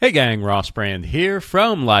Hey gang, Ross Brand here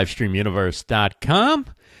from LivestreamUniverse.com,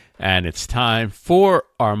 and it's time for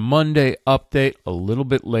our Monday update, a little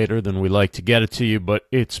bit later than we like to get it to you, but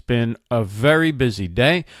it's been a very busy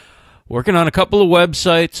day. Working on a couple of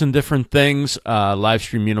websites and different things.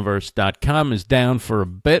 LivestreamUniverse.com is down for a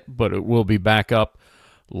bit, but it will be back up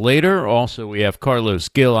later. Also, we have Carlos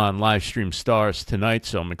Gill on Livestream Stars tonight,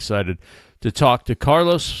 so I'm excited to talk to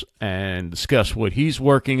Carlos and discuss what he's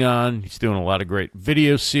working on. He's doing a lot of great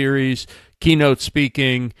video series, keynote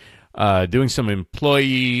speaking, doing some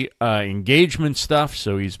employee engagement stuff,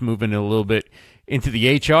 so he's moving a little bit into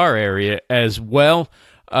the HR area as well.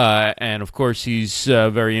 And, of course, he's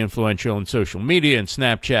very influential in social media and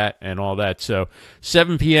Snapchat and all that. So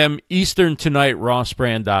 7 p.m. Eastern tonight,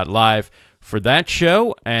 rossbrand.live for that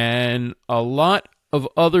show, and a lot of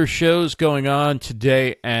other shows going on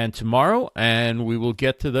today and tomorrow, and we will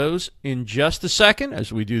get to those in just a second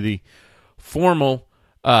as we do the formal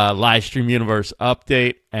Livestream Universe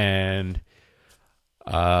update, and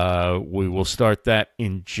we will start that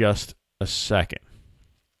in just a second.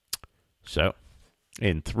 So,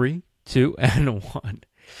 in 3, 2, and 1.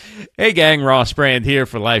 Hey gang, Ross Brand here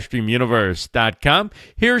for LivestreamUniverse.com.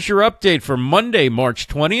 Here's your update for Monday, March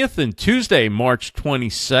 20th and Tuesday, March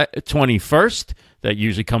 21st. That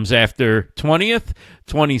usually comes after 20th,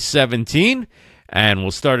 2017. And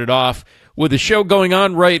we'll start it off with a show going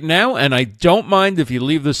on right now. And I don't mind if you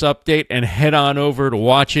leave this update and head on over to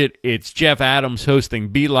watch it. It's Jeff Adams hosting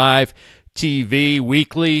Be Live TV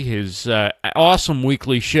Weekly, his awesome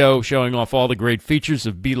weekly show showing off all the great features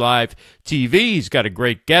of Be Live TV. He's got a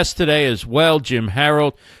great guest today as well, Jim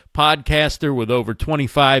Harold, podcaster with over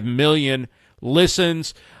 25 million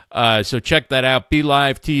listens. So check that out, Be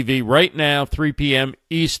Live TV, right now, 3 p.m.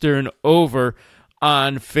 Eastern, over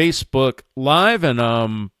on Facebook Live.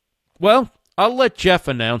 And, well, I'll let Jeff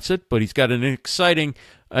announce it, but he's got an exciting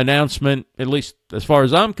announcement, at least as far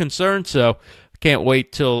as I'm concerned, so can't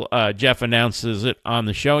wait till Jeff announces it on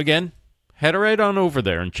the show again. Head right on over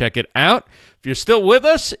there and check it out. If you're still with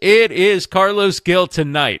us, it is Carlos Gill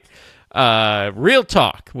tonight. Real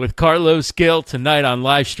Talk with Carlos Gill tonight on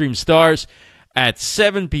Livestream Stars at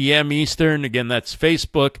 7 p.m. Eastern. Again, that's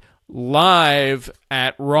Facebook Live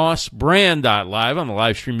at rossbrand.live on the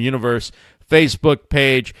Livestream Universe Facebook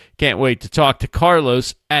page. Can't wait to talk to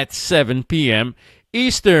Carlos at 7 p.m.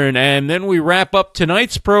 Eastern. And then we wrap up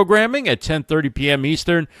tonight's programming at 10:30 p.m.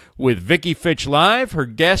 Eastern with Vicky Fitch Live. Her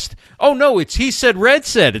guest, oh no, it's He Said, Red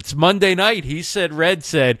Said. It's Monday night. He Said, Red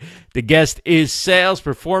Said. The guest is sales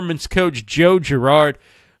performance coach Joe Girard.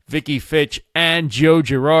 Vicky Fitch and Joe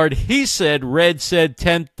Girard. He Said, Red Said,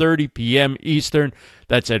 10:30 p.m. Eastern.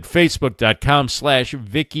 That's at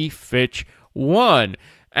facebook.com/VickyFitch1.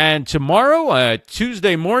 And tomorrow,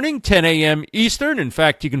 Tuesday morning, 10 a.m. Eastern. In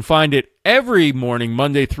fact, you can find it every morning,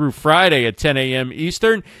 Monday through Friday at 10 a.m.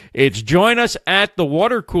 Eastern. It's Join Us at the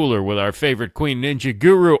Water Cooler with our favorite Queen Ninja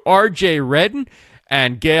guru, R.J. Redden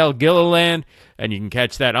and Gail Gilliland. And you can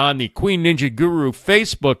catch that on the Queen Ninja Guru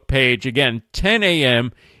Facebook page. Again, 10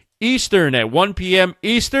 a.m. Eastern. At 1 p.m.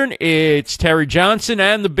 Eastern, it's Terry Johnson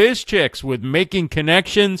and the Biz Chicks with Making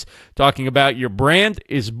Connections, talking about your brand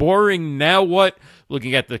is boring, now what?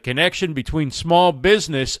 Looking at the connection between small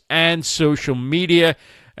business and social media.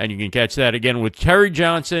 And you can catch that again with Terry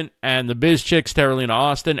Johnson and the Biz Chicks, Terralina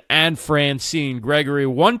Austin and Francine Gregory,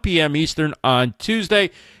 1 p.m. Eastern on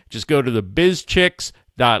Tuesday. Just go to the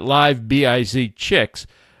bizchicks.live, B-I-Z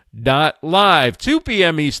chicks.live. 2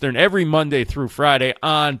 p.m. Eastern every Monday through Friday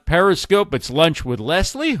on Periscope. It's Lunch with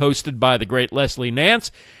Leslie, hosted by the great Leslie Nance.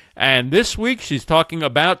 And this week, she's talking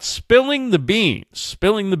about spilling the beans.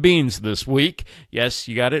 Spilling the beans this week. Yes,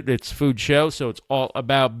 you got it. It's a food show, so it's all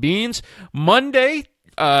about beans. Monday,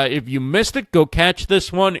 if you missed it, go catch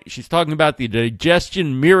this one. She's talking about the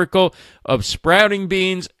digestion miracle of sprouting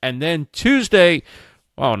beans. And then Tuesday,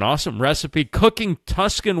 wow, an awesome recipe, cooking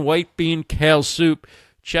Tuscan white bean kale soup.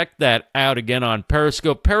 Check that out again on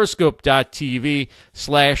Periscope,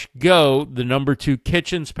 periscope.tv/go, the number 2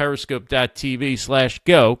 kitchens,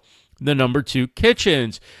 periscope.tv/go, the number 2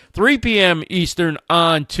 kitchens. 3 p.m. Eastern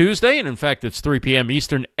on Tuesday, and in fact, it's 3 p.m.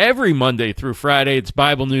 Eastern every Monday through Friday. It's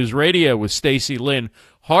Bible News Radio with Stacy Lynn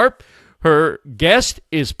Harp. Her guest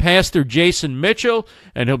is Pastor Jason Mitchell,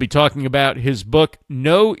 and he'll be talking about his book,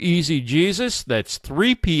 No Easy Jesus. That's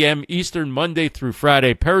 3 p.m. Eastern, Monday through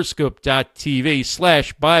Friday,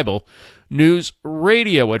 periscope.tv/Bible News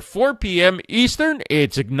Radio. At 4 p.m. Eastern,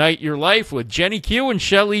 it's Ignite Your Life with Jenny Q and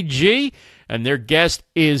Shelley G, and their guest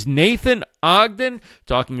is Nathan Ogden,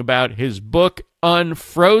 talking about his book,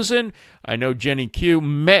 Unfrozen. I know Jenny Q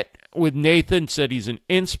met with Nathan, said he's an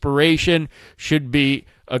inspiration, should be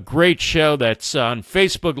a great show that's on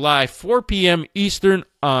Facebook Live, 4 p.m. Eastern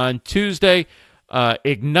on Tuesday.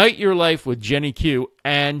 Ignite Your Life with Jenny Q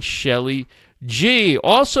and Shelly G.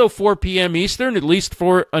 Also 4 p.m. Eastern, at least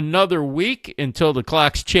for another week until the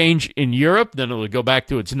clocks change in Europe. Then it'll go back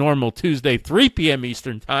to its normal Tuesday, 3 p.m.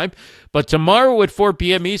 Eastern time. But tomorrow at 4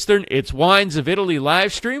 p.m. Eastern, it's Wines of Italy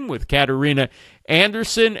live stream with Katerina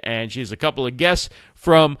Anderson, and she's a couple of guests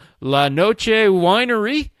from La Noche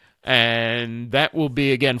Winery. And that will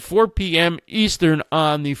be, again, 4 p.m. Eastern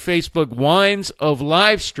on the Facebook Wines of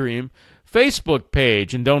Livestream Facebook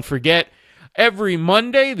page. And don't forget, every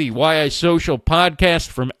Monday, the Why I Social podcast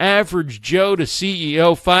From Average Joe to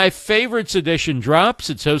CEO 5 Favorites edition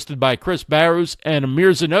drops. It's hosted by Chris Barrows and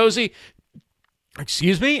Amir Zanozzi.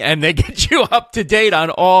 And they get you up to date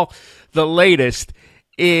on all the latest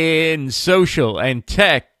in social and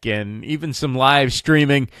tech and even some live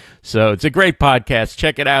streaming. So it's a great podcast.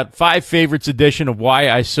 Check it out. 5 Favorites edition of Why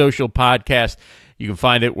I Social podcast. You can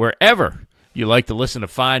find it wherever you like to listen to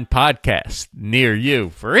fine podcasts near you.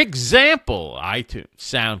 For example, iTunes,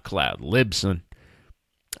 SoundCloud, Libsyn,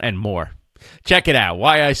 and more. Check it out.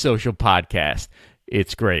 Why I Social podcast.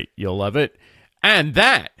 It's great. You'll love it. And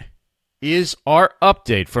that is our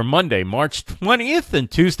update for Monday, March 20th and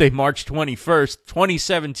Tuesday, March 21st,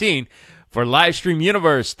 2017 for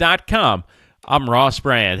LivestreamUniverse.com. I'm Ross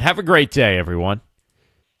Brand. Have a great day, everyone.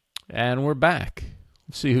 And we're back.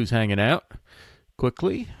 Let's see who's hanging out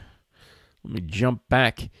quickly. Let me jump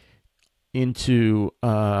back into the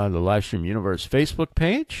Livestream Universe Facebook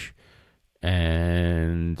page.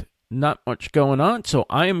 And not much going on, so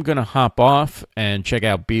I am going to hop off and check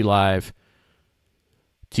out BeLive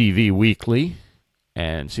TV Weekly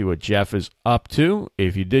and see what Jeff is up to.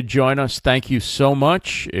 If you did join us, thank you so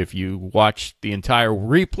much. If you watched the entire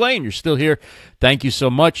replay and you're still here, thank you so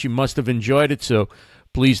much. You must have enjoyed it, so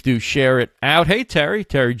please do share it out. Hey, Terry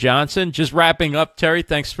Johnson. Just wrapping up, Terry.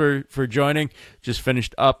 Thanks for joining. Just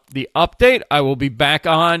finished up the update. I will be back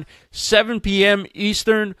on 7 p.m.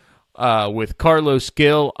 Eastern with Carlos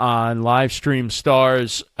Gill on Livestream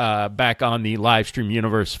Stars, back on the Livestream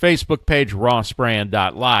Universe Facebook page.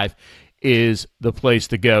 rossbrand.live is the place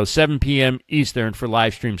to go. 7 p.m. Eastern for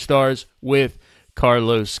Livestream Stars with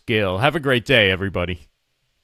Carlos Gill. Have a great day, everybody.